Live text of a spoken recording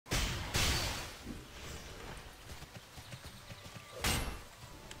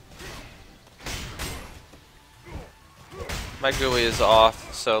My GUI is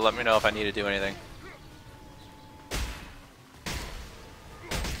off, so let me know if I need to do anything.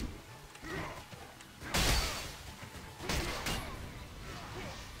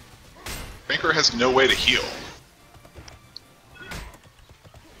 Rancor has no way to heal.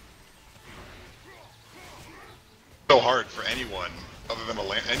 So hard for anyone other than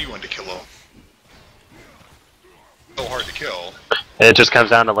anyone to kill him. So hard to kill. It just comes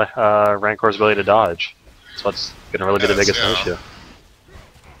down to Rancor's ability to dodge. That's what's going to really be the biggest issue.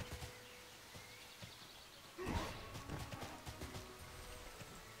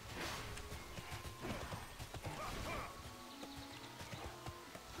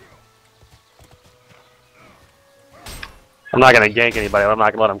 I'm not going to gank anybody. I'm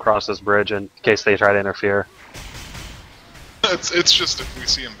not going to let them cross this bridge in case they try to interfere. It's just if we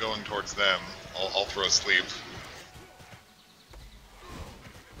see him going towards them, I'll throw a sleep.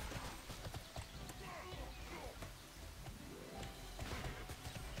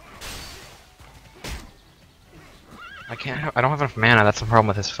 I don't have enough mana. That's the problem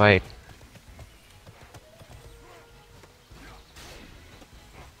with this fight.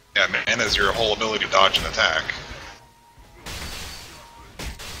 Yeah, mana is your whole ability to dodge and attack.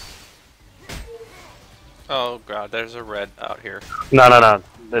 Oh god, there's a red out here. No.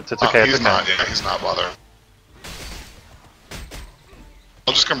 It's okay. He's it's okay. not. Yeah, he's not bothered.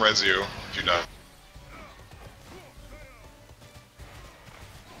 I'll just come res you if you die.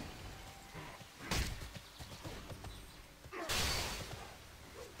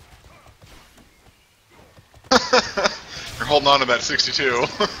 You're holding on to that 62.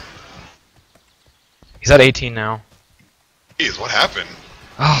 He's at 18 now. Jeez, what happened?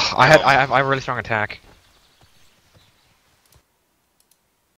 Oh, I have a really strong attack.